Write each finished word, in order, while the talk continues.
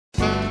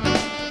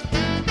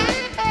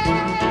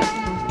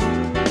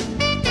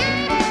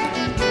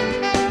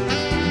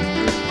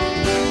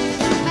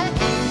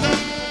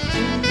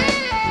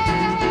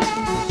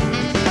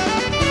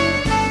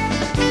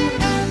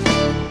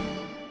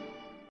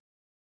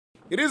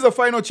It is the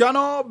final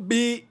channel,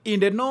 be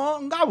in the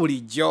know nga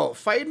bulijjo.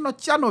 Final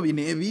channel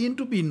bino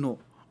ebintu bino.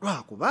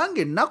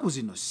 Lwakubange ennaku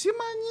zino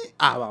simanyi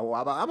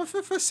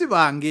abafefesi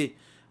bange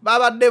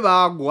babadde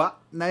bagwa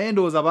naye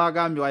ndowooza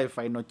bagambye waye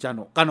final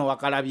channel kano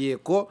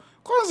wakalabyeko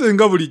konze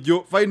nga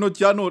bulijjo final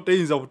channel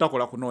teyinza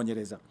butakola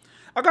kunoonyereza.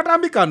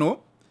 Akatambi kano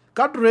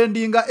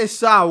katrendinga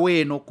essaawa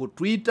eno ku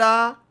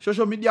Twitter,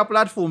 social media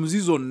platforms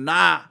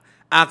zonna.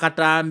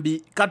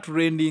 Akatambi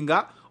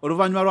katrendinga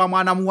oluvannyuma lwa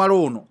mwana muwala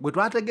ono gwe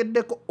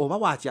twategeddeko oba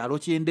wa kyalo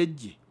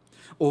ky'Endejje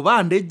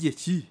oba Ndejje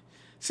ki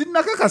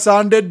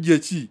sinnakakasa Ndejje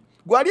ki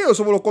gwali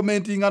osobola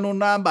commentinga no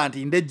namba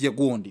nti Ndejje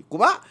gundi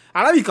kuba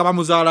alabika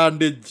bamuzaala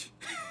Ndejje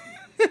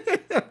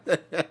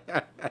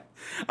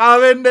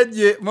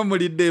Ndejje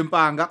Bamulilidde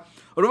empanga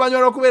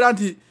oluvannyuma lw'okubeera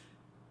nti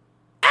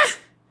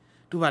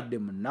tubadde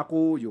mu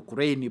nnaku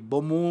Ukraine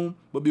bomu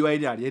Bobi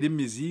Wine ali eri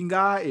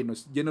mizinga eno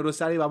General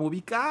Sale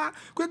bamubika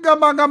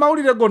kwegamba nga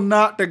amawulire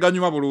gonna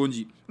teganyuma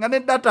bulungi nga ne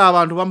data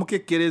abantu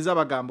bamukekkereza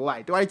bagamba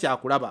wayi tewali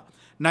kyakulaba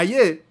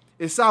naye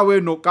essaawa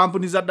eno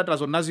kampuni za data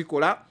zonna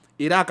zikola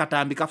era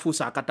akatambi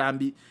kafuusa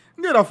akatambi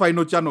ngera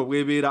final channel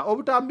bwebeera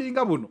obutambi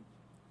nga buno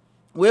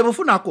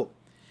weebufunako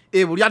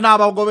bulya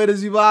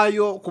n'abagoberezi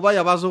baayo kuba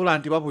yabazoola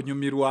nti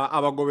babunyumirwa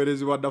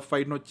abagoberezi ba da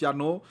final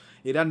channel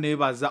era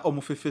nebaza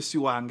omufefesi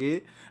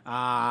wange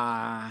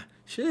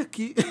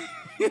Sheki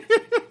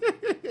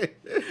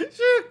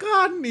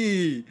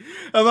Shekani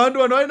abantu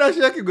bano balina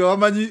Sheki gwe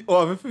bamanyi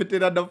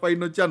abafefetera da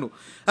final channel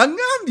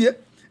angambye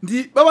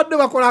nti babadde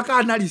bakolako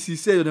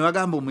analysis eyo ne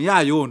bagamba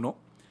omuyaayo ono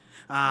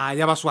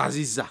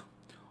yabaswazizza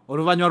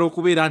oluvannyuma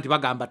lw'okubeera nti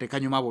bagamba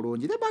tekanyuma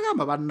bulungi ne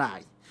bagamba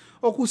bannaayi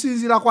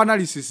okusinziira ku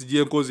analysis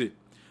gyenkoze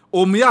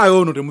omuyaayo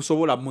ono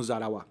temusobola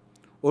muzaalawa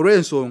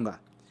olw'ensonga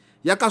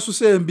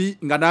yakasuse embi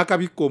nga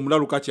n'akabikka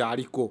omulalu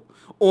kakyaliko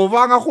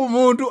ovanga ku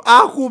muntu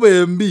akuba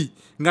embi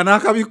nga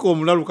n'akabikka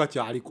omulalu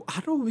kakyaliko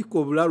ate obubikka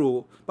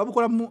obulalu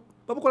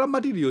babukola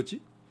material ki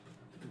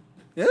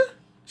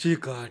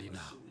kiikaalina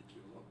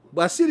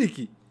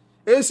bwasiriki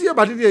ensi ye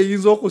material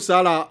eyinza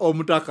okusala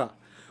omutaka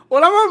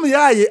olaba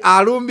omuyaaye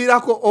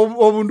alumbirako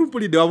obuntu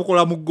mpulidde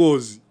babukola mu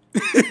goozi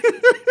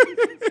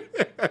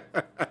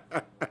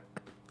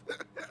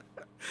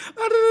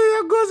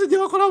gozi gye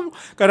bakolamu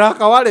kana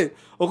akawale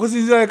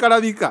okusinzira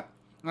ekalabika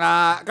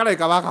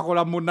kalabika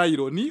bakakola mu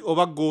naironi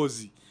oba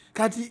gozi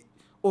kati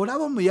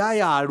olaba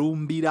omuyaya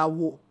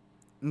alumbirawo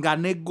nga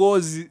ne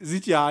gozi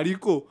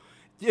zikyaliko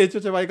ekyo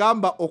kye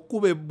bagamba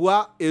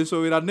okubebwa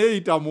ensobera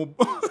neyita mu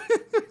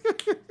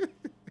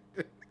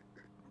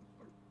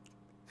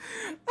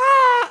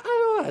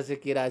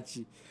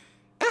asekiraki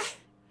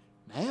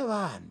naye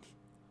bandi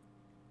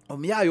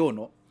omuyaya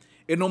ono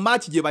eno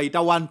match gye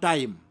bayita one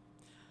time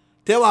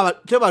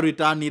teba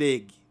return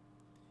leg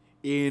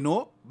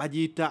eno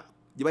bagita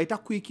gye bayita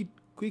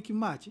quick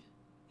match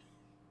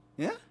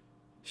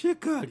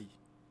shekali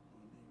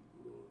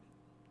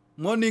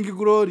morning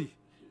glory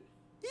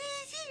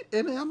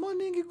eno ya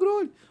morning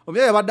glory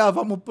omya yabadde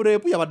ava mu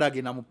prep yabadde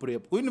agenda mu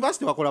prep ku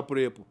university bakola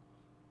prep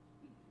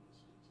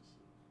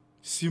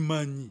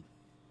simanyi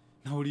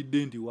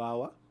nawulidde nti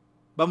waawa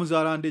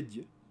bamuzaala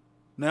Ndejje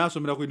naye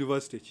asomera ku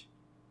university ki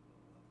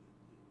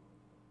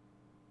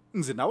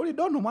nze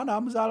nawulidde ono omwana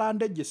bamuzaala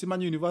Ndejje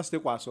simanyi university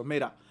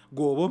kwasomera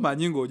gwoba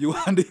omanyi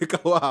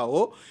ng'ogiwandiikawo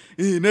awo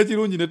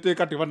n'ekirungi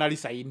netteeka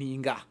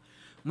tebanalisayininga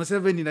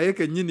Museveni naye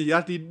kennyini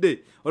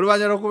yatidde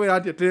oluvannyuma lw'okubeera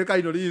nti etteeka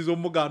lino liyinza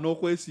omugaana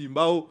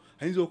okwesimbawo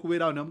ayinza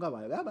okubeerawo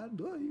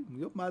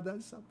namugamba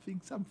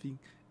something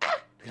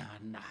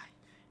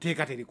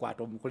teeka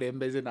terikwata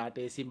omukulembeze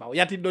n'ateesimbawo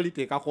yatidde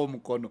oliteekako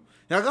omukono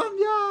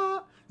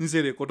yagambya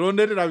nsereko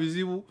tondeetera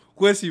bizibu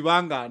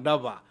kwesiba nga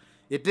ndaba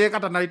etteeka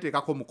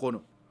tanaliteekako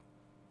omukono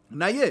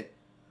naye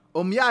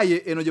omyaye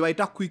eno gye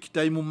bayita quick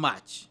time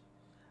match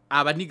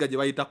abaniga gye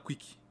bayita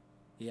quick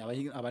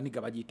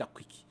abaniga bagiyita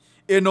quick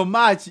eno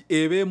match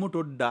ebeemu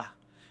todda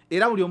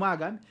era buli omu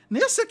agambye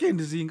naye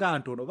seconds zinga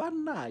ntono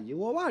bannaaye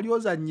woba ali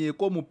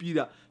ozanyeeko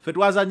omupiira ffe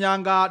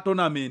twazanyanga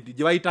tournament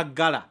gye bayita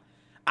gala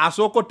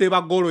asooka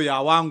oteba golo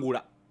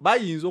yawangula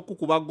bayinza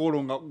okukuba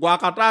golo nga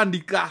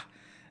gwakatandika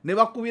ne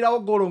bakubirawo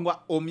golo nga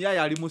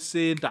omyaye ali mu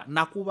senta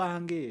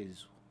nakubanga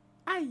ezo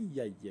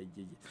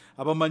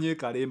abamanyi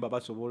kalemba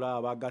basobola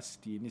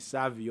abagasitini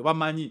savio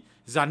bamanyi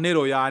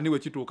zanero yaani we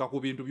kituuka ku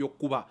bintu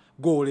by'okkuba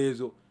goolo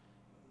ezo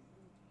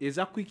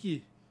eza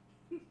kwiki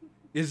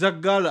eza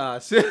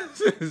galas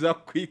eza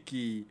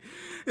kwiki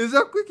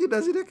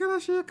nazirekera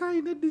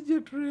shekai ne DJ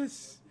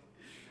Trace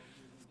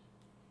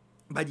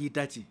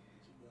bagiyita ki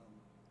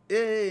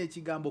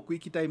kigambo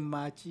quick time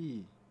match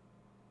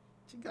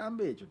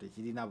kigambo ekyo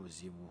tekirina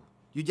buzibu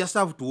you just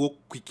have to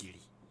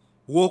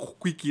walk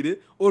quickly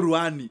or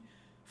run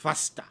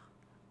faster.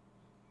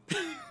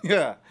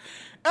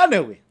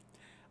 Anyway,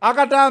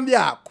 akatambi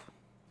ako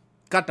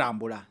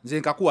katambula nze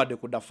nkakuwadde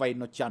ku da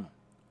final channel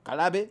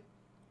kalabe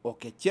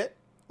okece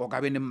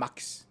okabe ne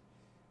max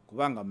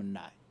kubanga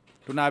munnaye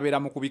tunabeera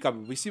mu kubika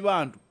bibisi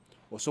bantu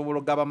osobola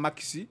ogaba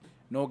max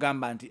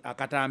n'ogamba nti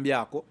akatambi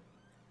ako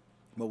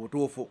mu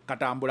butuufu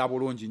katambula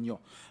bulungi nnyo.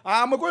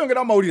 Mwe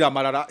kweyongera amawulire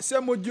amalala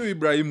Semujju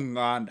Ibrahim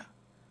Nganda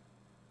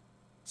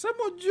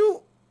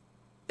Ssemujju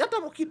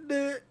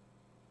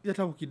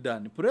yatabukidde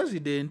ani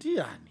pulezidenti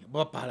yani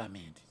bwa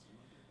palamenti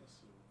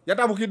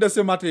yatabukidde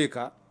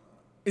ssemateeka.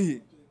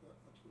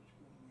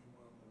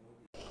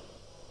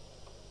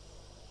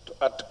 To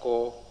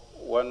Article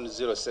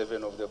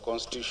 107 of the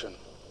Constitution.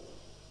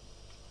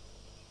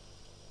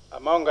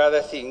 Among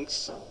other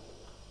things,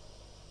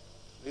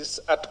 this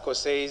article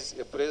says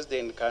a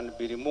president can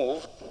be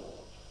removed,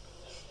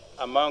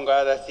 among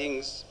other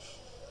things,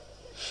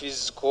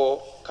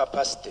 physical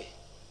capacity.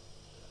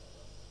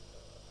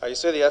 I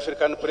saw the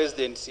African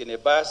presidents in a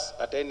bus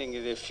attending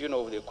the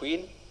funeral of the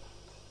Queen.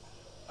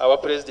 Our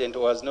president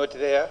was not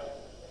there.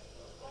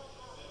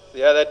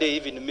 The other day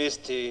even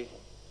missed a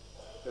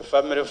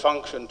family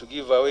function to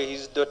give away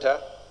his daughter.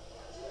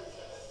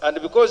 And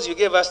because you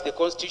gave us the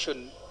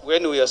Constitution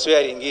when we were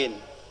swearing in,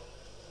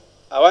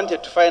 I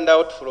wanted to find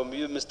out from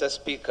you, Mr.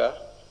 Speaker,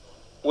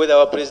 whether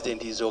our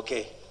president is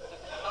okay.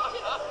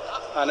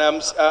 And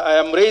I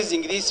am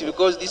raising this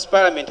because this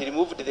parliament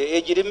removed the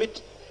age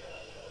limit.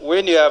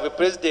 When you have a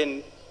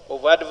president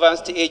of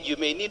advanced age, you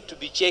may need to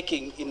be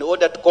checking in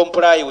order to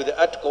comply with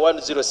Article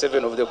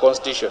 107 of the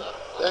Constitution.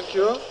 Thank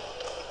you.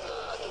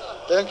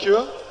 Thank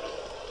you.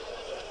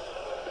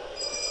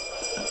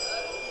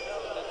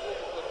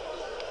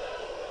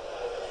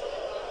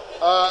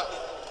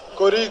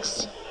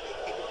 Colleagues,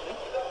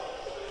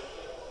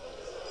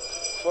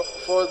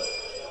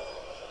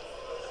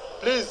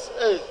 please,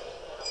 hey,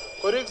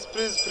 colleagues,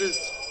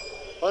 please.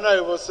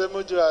 Honorable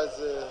Ssemujju has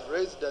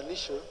raised an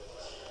issue.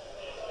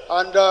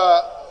 And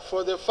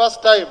for the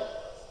first time,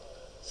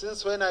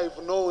 since when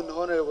I've known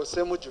Honorable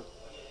Ssemujju,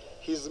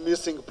 he's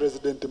missing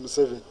President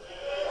Museveni.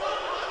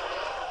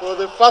 For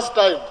the first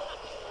time,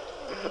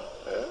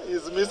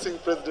 he's missing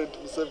President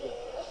Museveni.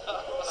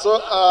 So,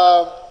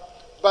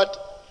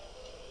 but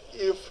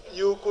if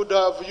you could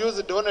have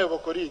used, Honorable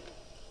colleague,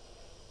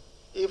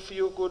 if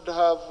you could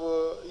have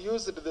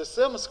used the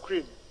same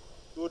screen,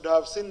 you would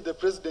have seen the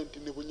president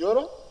in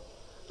Bunyoro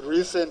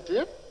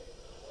recently.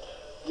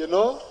 You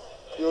know,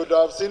 you would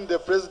have seen the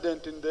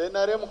president in the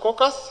NRM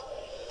caucus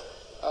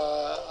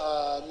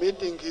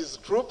meeting his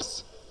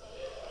troops.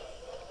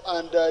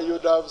 And you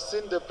would have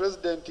seen the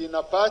president in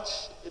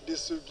Apache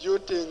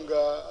distributing,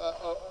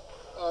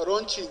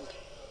 launching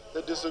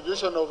the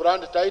distribution of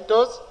land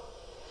titles.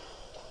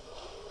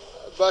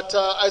 But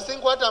I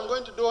think what I'm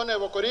going to do,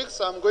 Honorable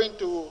colleagues, I'm going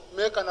to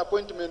make an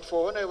appointment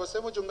for Honorable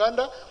Ssemujju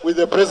Nganda with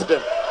the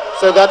president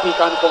so that he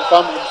can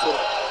confirm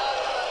himself.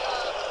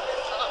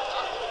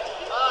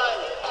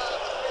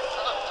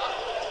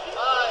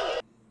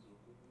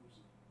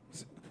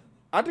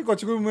 Article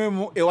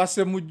 1 ewa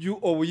Ssemujju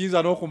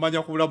obuyinza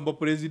n'okumanya ku bulamu bwa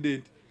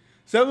president.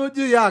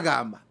 Ssemujju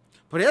yagamba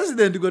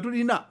president gwe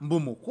tulina mbu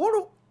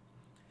mukulu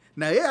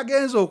naye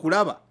yagenza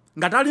okulaba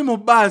nga tali mu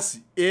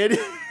basi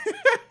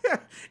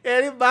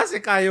eri basi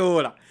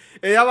Kayola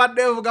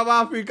eyabadde evuga ba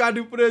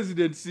African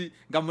presidency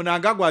nga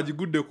Mnangagwa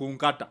agigudde ku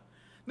nkata.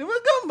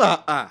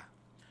 Nimwegamba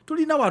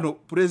tulina wano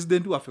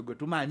president waffe gwe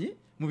tumanyi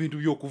mu bintu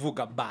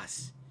by'okuvuga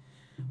basi.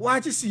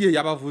 Waki si ye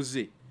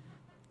yabavuze?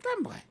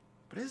 Tambwe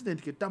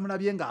president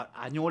ketamulabye nga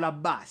anyola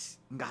basi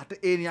nga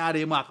ate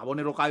NRM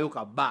akabonero kayo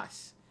ka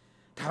basi.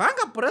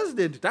 Tabanga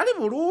president tali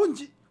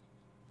bulungi.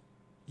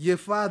 Ye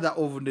father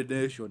of the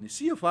nation.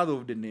 Si ye father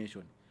of the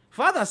nation.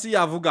 Father si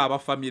yavuga aba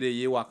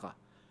family ye waka.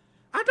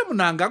 Ate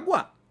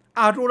Mnangagwa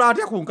atula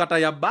atya ku nkata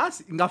ya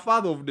basi nga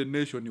father of the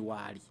nation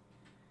wali.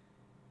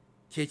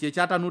 Kyekye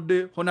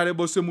kyatanudde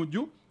Honorable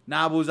Ssemujju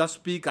n'abuuza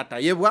speaker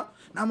Tayebwa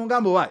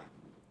n'amugamba wayi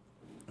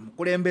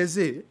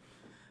omukulembeze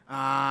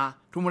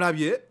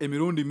tumulabye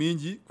emirundi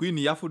mingi Queen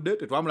yafudde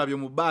tetwamulabye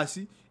mu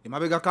basi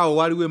emabega kawo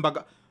waliwo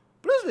embaga.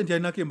 President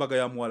yalinako embaga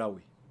ya muwala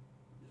we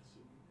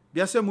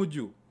bya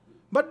Ssemujju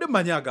badde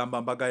manya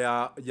agamba mbaga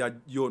ya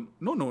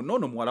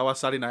no muwala wa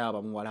Sale naye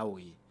aba muwala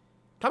we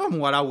taba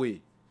muwala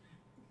we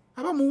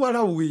aba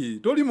muwala we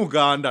toli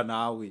muganda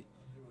naawe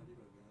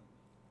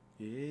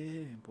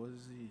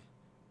mpozi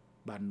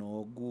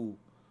banogu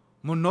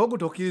munogu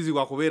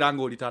tokirizibwa kubeera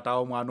nga oli taata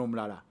w'omwana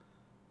omulala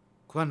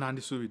kuba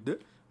nandisuubidde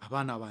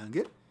abaana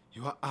bange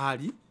ewa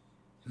ali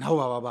nabo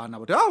baba baana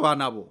bo teba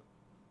baana bo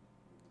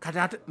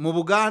katate mu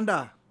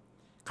Buganda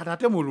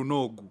katate mu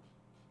lunogu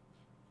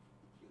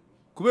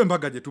kuba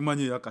embaga gye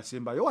tumanyi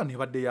yakasemba yo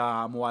wanebadde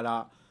ya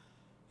muwala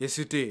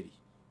Esiteri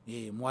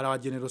muwala wa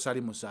General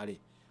Sali Musale.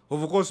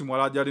 Of course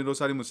muwala wa General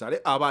Sali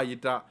Musale aba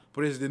ayita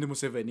President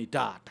Museveni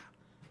taata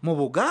mu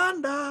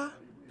Buganda.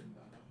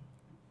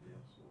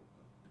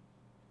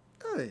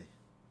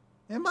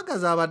 Embaga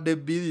zabadde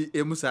bbiri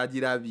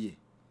emusagirabye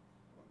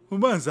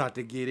mumanza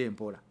ategeera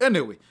empola.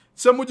 Anyway,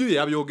 Ssemujju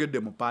yabyogedde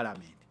mu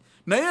parliament.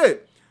 Naye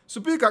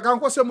speaker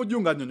kanko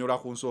Ssemujju nga nnyonnyola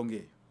ku nsonga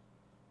eyo.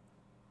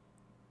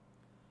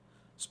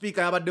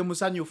 Speaker yabadde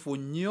musanyufu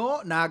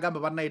nnyo n'agamba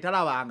bannaye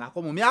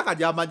talabangako mu myaka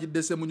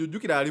gy'amagidde Ssemujju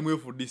jjukira yali mu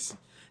FDC.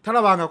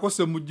 Talabangako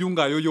Ssemujju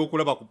nga yoyo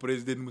okulaba ku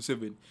President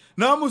Museveni.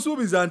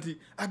 N'amusuubiza nti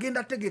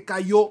agenda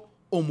tegekayo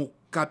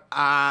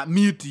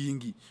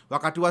meeting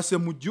wakati wa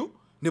Ssemujju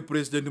ne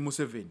President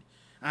Museveni.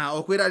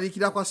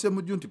 okweraliikira kwa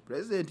Ssemujju nti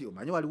pulezidenti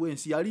omanyi waliwo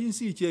ensi yali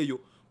nsi ki eyo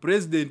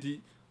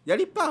pulezidenti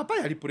yali paapa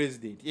yali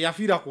pulezidenti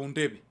eyafiira ku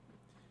ntebe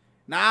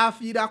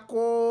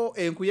n'afiirako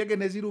enkuyege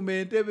ne ziruma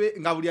entebe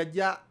nga buli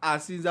ajja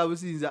asinza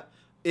businza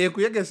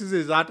enkuyege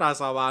size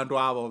zaataasa abantu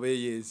abo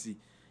beeyensi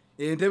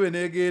entebe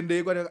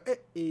negenda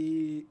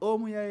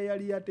omuyaye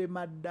yali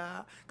yatema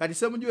dda kati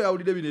Ssemujju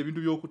yawulidde bino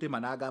ebintu by'okutema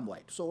n'agamba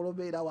wayi tusobola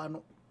obeera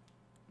wano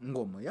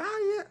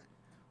ng'omuyaye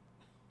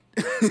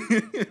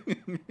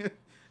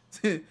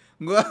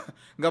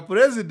nga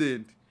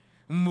president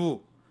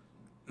mbu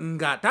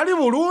nga tali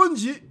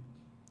bulungi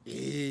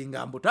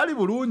nga mbu tali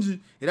bulungi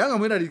era nga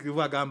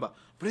mweraliikirivu agamba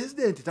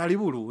president tali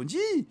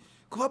bulungi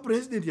kuba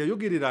president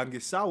yayogereranga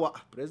essaawa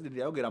president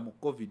yayogera mu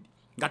covid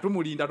nga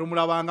tumulinda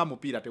tumulabanga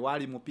mupiira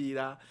tewali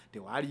mupiira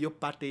tewaliyo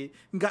pate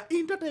nga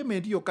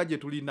entertainment yokka gye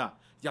tulina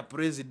ya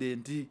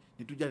president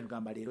netujja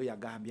netugamba leero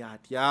yagambye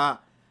atya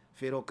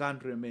fellow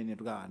countrymen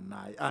netugamba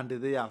naye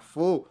and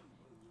therefore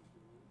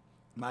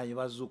mayi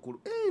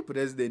bazzukulu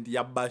president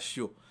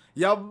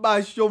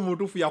yabbasho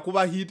mutufu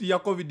yakuba hiti ya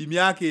covid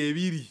myaka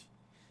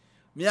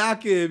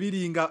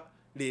ebiri nga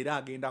leero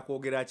agenda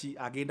kwogera ki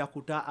agenda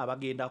kuta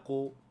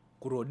abagendako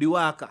ku road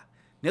worker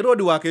ne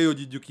road worker eyo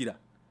jijjukira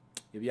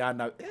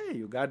ebyana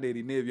Uganda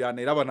erina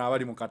ebyana era bano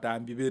abali mu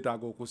Katambi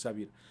beetaaga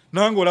okusabira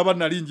nange olaba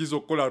nali njiza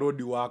okukola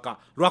road worker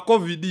lwa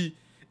covid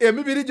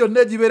emibiri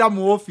gyonna egibeera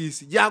mu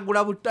office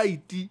gyagula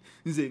butaiti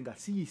nze nga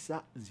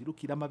siisa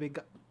nzirukira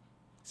mabega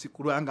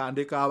sikulwanga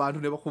ndeka abantu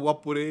ne bakubwa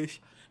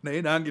pressure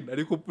naye nange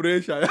nali ku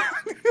pressure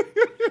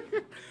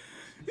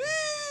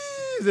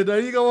ze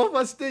naliga wa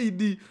first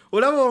aid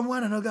olaba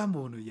omwana nagamba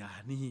ono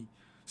yani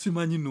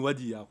simanyi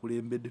nuwaji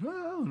yakulembedde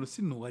ono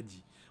si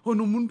nuwaji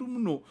ono muntu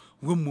muno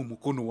gwe mu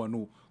mukono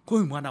wano ko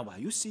mwana wa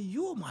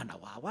UCU mwana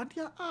wa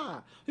wantya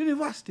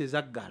university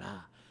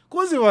zaggala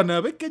kozi bana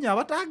abekenya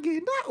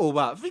abatagenda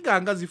oba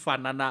figa nga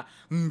zifanana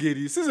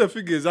ngeri size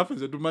figa ezaffe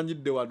ze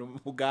tumanyidde wano mu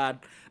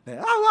Buganda naye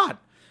abana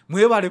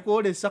mwebale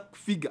kwolesa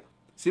figa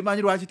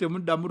simanyi lwaki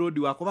temudda mu road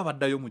wakoba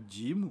baddayo mu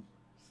gym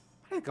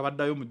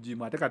baddayo mu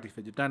gym ate kati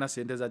ffe gitana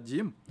sente za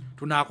gym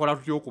tunakola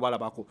tutyo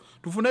okubalabako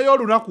tufuneyo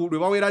olunaku lwe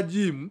bawera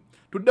gym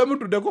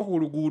tuddeko ku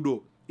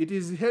luguudo. It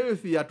is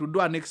healthier to do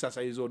an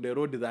exercise on the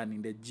road than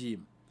in the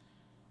gym.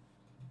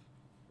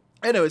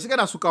 Anyway,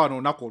 sigenda suka wano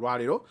olunaku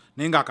olwaleero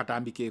naye nga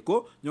akatambi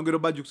keeko nyongero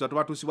bajjukisa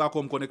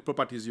tubatuusibwako Connect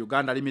Properties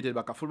Uganda Limited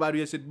bakafulba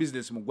real estate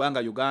business mu ggwanga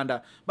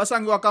Uganda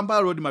basangibwa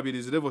Kampala Road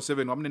Mabirizi level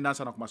 7 wamu ne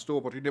Nansana ku Masitoko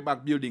Opportunity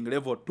Bank Building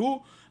level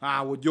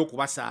 2 wojja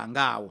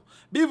okubasanga awo.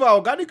 Biva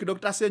Organic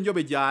Dr.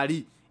 Senjobe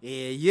gyali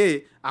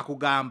ye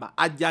akugamba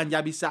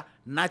ajjanjabisa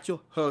natural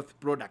health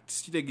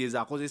products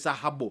kitegeeza akozesa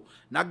habo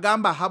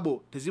nagamba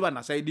habo teziba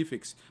na side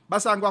effects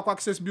basangibwa ku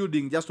Access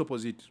Building just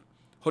opposite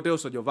Hotel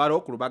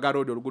Sojovaro ku Lubaga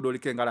Road oluguudo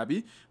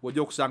likengalabi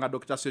wojja okusanga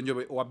Dr.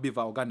 Senjobe wa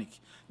Biva Organic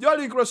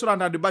Jolly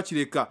Restaurant and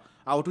Bachireka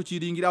awo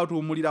tukiringira awo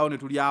tuwumulirawo ne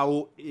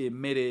tulyawo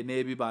emmere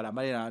n'ebibala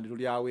malena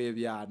tulyawo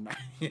ebyana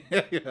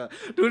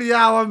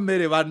tulyawo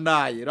mmere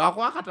bannaye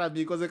lwako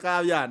akatambi koze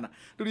kabyana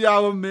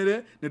tulyawo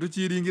mmere ne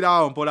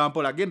tukiringirawo mpola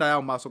mpola genda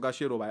yawo maaso ga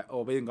shero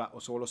obenga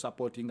osobola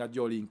supportinga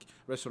Jolly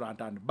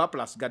Restaurant and Bar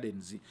Plus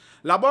Gardens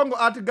Labongo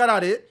Art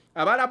Gallery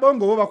abala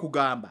bongo bo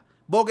bakugamba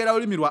boogera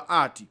olulimi lwa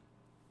art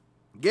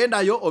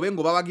genda yo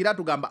obengo babagira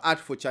tugamba art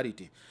for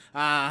charity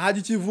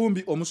Haji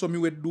Kivumbi omusomi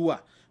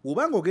w'edduwa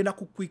ubanga ogenda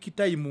ku quick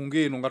time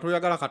ngeno nga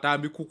toyagala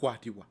katambi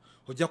kukwatibwa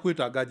ojja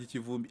kwetaaga Haji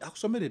Kivumbi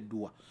akusomera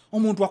edduwa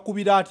omuntu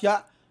akubira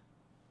atya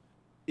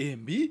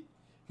embi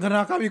nga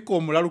nakabiko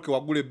omulaluke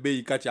wagula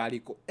ebbeeyi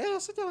kakyaliko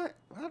sitya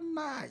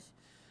bannaye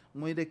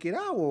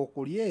mwerekerawo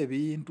okulya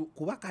ebintu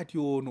kuba kati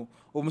ono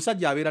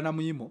omusajja abeera na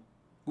muyimo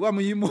kuba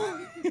muyimo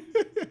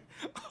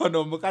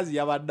ono omukazi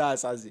yabadde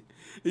asaze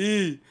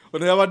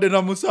ono yabadde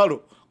na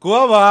musalo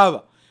kuba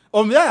baaba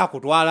omuyaya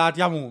akutwala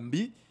atya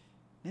mumbi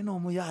neno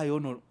omuyaya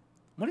ono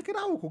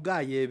mulekerawo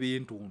okugaaya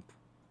ebintu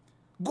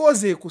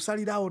goze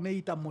kusalirawo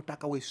neyita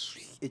mutaka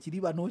weswi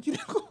ekiriba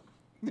n'okireko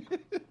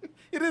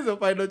it is a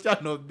final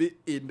channel be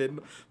in the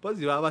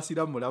pozi baba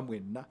siramula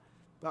mwenna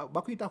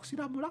bakuyita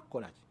kusiramula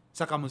kolaki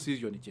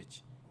circumcision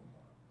cheki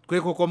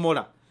kweko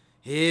komola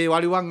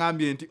waliwo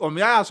ngambye nti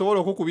omuyaya asobola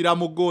okukubira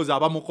mu goza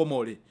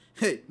abamukomole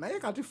naye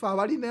kati fe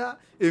abalina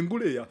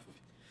engule yaffe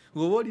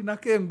ngoba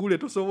olinako engule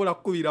tosobola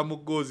kukubira mu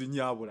gozi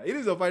nyabula. It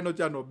is a final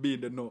channel be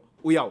in the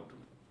we out.